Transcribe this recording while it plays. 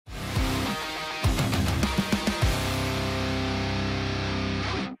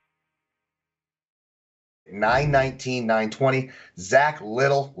919, 920. Zach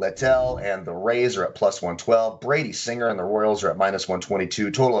Littell, and the Rays are at plus 112. Brady Singer and the Royals are at minus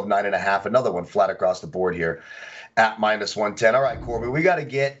 122. Total of 9.5. Another one flat across the board here at minus 110. All right, Corbie, we got to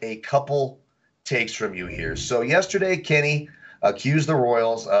get a couple takes from you here. So yesterday, Kenny accused the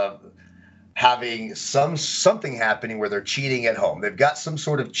Royals of having something happening where they're cheating at home. They've got some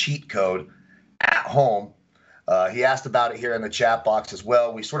sort of cheat code at home. He asked about it here in the chat box as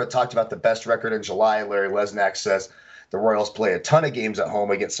well. We sort of talked about the best record in July. Larry Lesnack says the Royals play a ton of games at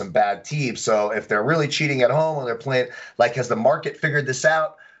home against some bad teams. So if they're really cheating at home and they're playing, like, has the market figured this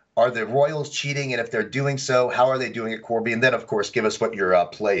out? Are the Royals cheating? And if they're doing so, how are they doing it, Corbie? And then, of course, give us what your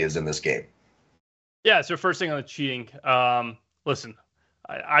play is in this game. Yeah, so first thing on the cheating. Listen,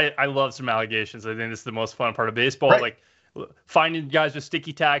 I love some allegations. I think this is the most fun part of baseball. Right. Like, finding guys with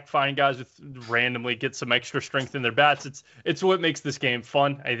sticky tack, finding guys with randomly get some extra strength in their bats. It's what makes this game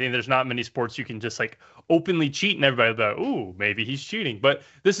fun. I think there's not many sports you can just like openly cheat and everybody will be like, ooh, maybe he's cheating. But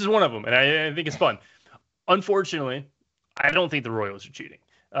this is one of them, and I think it's fun. Unfortunately, I don't think the Royals are cheating.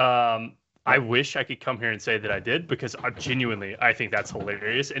 I wish I could come here and say that I did, because I think that's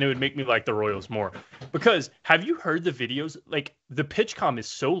hilarious, and it would make me like the Royals more. Because have you heard the videos? Like, the pitch comm is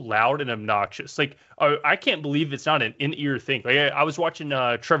so loud and obnoxious. Like, I can't believe it's not an in-ear thing. Like, I was watching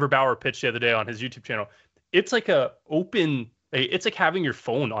Trevor Bauer pitch the other day on his YouTube channel. It's like it's like having your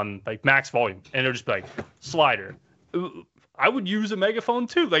phone on like max volume, and it'll just be like slider. I would use a megaphone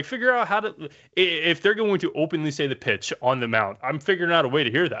too. Like, figure out how to, if they're going to openly say the pitch on the mound, I'm figuring out a way to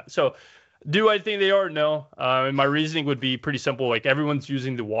hear that. So, do I think they are? No. And my reasoning would be pretty simple. Like, everyone's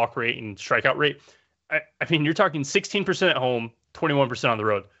using the walk rate and strikeout rate. I mean, you're talking 16% at home, 21% on the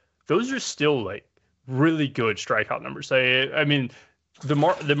road. Those are still like really good strikeout numbers. I mean, the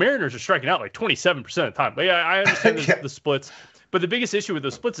Mariners are striking out like 27% of the time. Like, I understand the splits, but the biggest issue with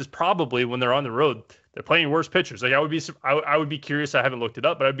those splits is probably when they're on the road, they're playing worse pitchers. Like, I would be curious. I haven't looked it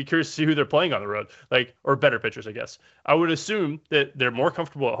up, but I'd be curious to see who they're playing on the road, like, or better pitchers, I guess. I would assume that they're more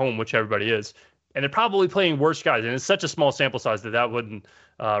comfortable at home, which everybody is, and they're probably playing worse guys. And it's such a small sample size that wouldn't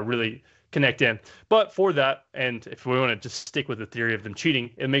really connect in. But for that, and if we want to just stick with the theory of them cheating,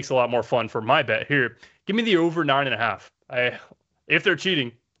 it makes a lot more fun for my bet here. Give me the over 9.5. If they're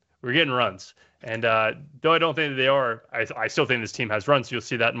cheating, we're getting runs. And though I don't think that they are, I still think this team has runs. You'll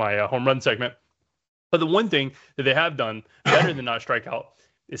see that in my home run segment. But the one thing that they have done better than not strike out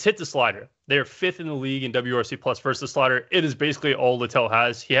is hit the slider. They are 5th in the league in WRC plus versus the slider. It is basically all Littell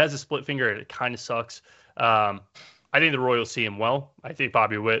has. He has a split finger, and it kind of sucks. I think the Royals see him well. I think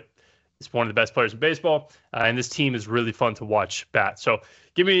Bobby Witt is one of the best players in baseball, and this team is really fun to watch bat. So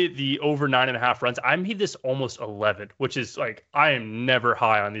give me the over 9.5 runs. I made this almost 11, which is like, I am never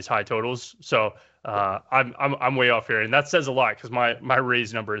high on these high totals. So I'm way off here, and that says a lot because my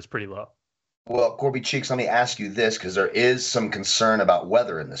Rays number is pretty low. Well, Corbie Cheeks, let me ask you this, because there is some concern about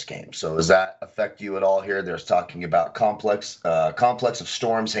weather in this game. So does that affect you at all here? There's talking about complex of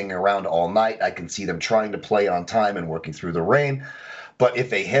storms hanging around all night. I can see them trying to play on time and working through the rain. But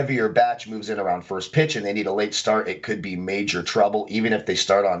if a heavier batch moves in around first pitch and they need a late start, it could be major trouble. Even if they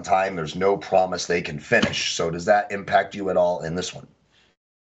start on time, there's no promise they can finish. So does that impact you at all in this one?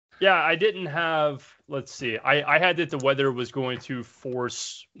 Yeah, I didn't have, let's see, I had that the weather was going to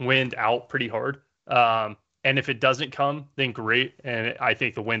force wind out pretty hard. And if it doesn't come, then great. And I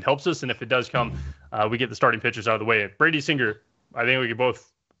think the wind helps us. And if it does come, we get the starting pitchers out of the way. Brady Singer, I think we could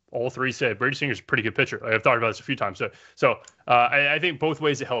all three say Brady Singer's a pretty good pitcher. I've talked about this a few times. So I think both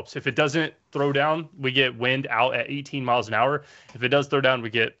ways it helps. If it doesn't throw down, we get wind out at 18 miles an hour. If it does throw down, we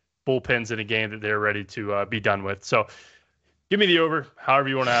get bullpens in a game that they're ready to be done with. So give me the over, however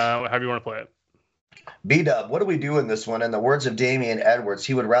you want to play it. B-Dub, what do we do in this one? In the words of Damian Edwards,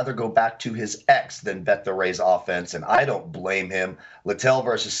 he would rather go back to his ex than bet the Rays offense, and I don't blame him. Littell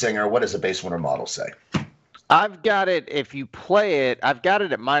versus Singer, what does the BaseWinner model say? I've got it, if you play it, I've got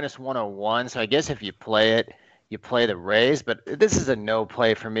it at minus 101, so I guess if you play it, you play the Rays, but this is a no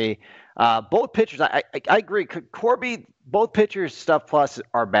play for me. Both pitchers, I agree. Corbie, both pitchers, stuff plus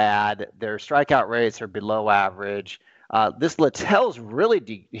are bad. Their strikeout rates are below average. This Littell's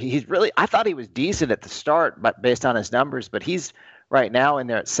I thought he was decent at the start, but based on his numbers, but he's right now in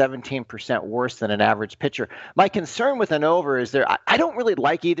there at 17% worse than an average pitcher. My concern with an over is I don't really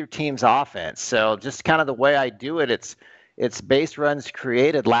like either team's offense. So just kind of the way I do it, it's base runs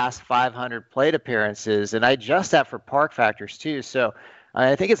created last 500 plate appearances, and I adjust that for park factors too. So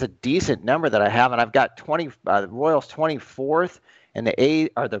I think it's a decent number that I have, and I've got the Royals 24th and the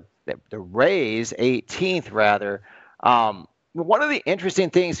Rays 18th rather. one of the interesting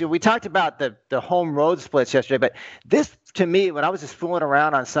things, we talked about the home road splits yesterday, but this, to me, when I was just fooling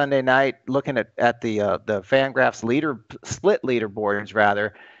around on Sunday night looking at the Fangraphs split leaderboards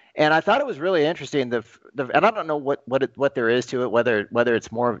rather, and I thought it was really interesting. And I don't know what there is to it, whether it's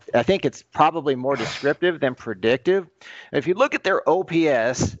more. I think it's probably more descriptive than predictive. If you look at their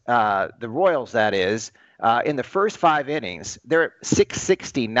OPS, the Royals, that is. In the first 5 innings, they're at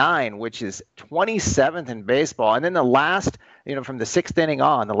 669, which is 27th in baseball. And then the last, from the 6th inning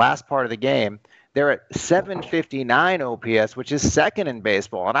on, the last part of the game, they're at 759 OPS, which is 2nd in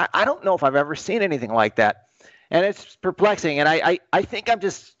baseball. And I don't know if I've ever seen anything like that. And it's perplexing. And I think I'm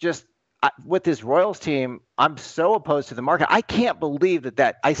just with this Royals team, I'm so opposed to the market. I can't believe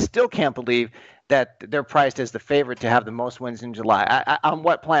that I still can't believe that they're priced as the favorite to have the most wins in July. On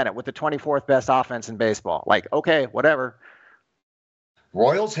what planet? With the 24th best offense in baseball. Like, okay, whatever.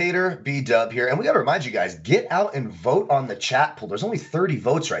 Royals hater B-Dub here. And we got to remind you guys, get out and vote on the chat poll. There's only 30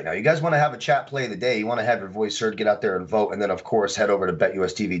 votes right now. You guys want to have a chat play of the day. You want to have your voice heard, get out there and vote. And then, of course, head over to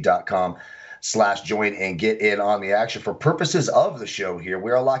betustv.com/join and get in on the action. For purposes of the show here,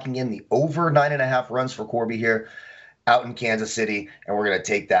 we are locking in the over 9.5 runs for Corbie here out in Kansas City, and we're going to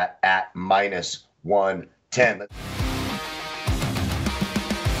take that at -110.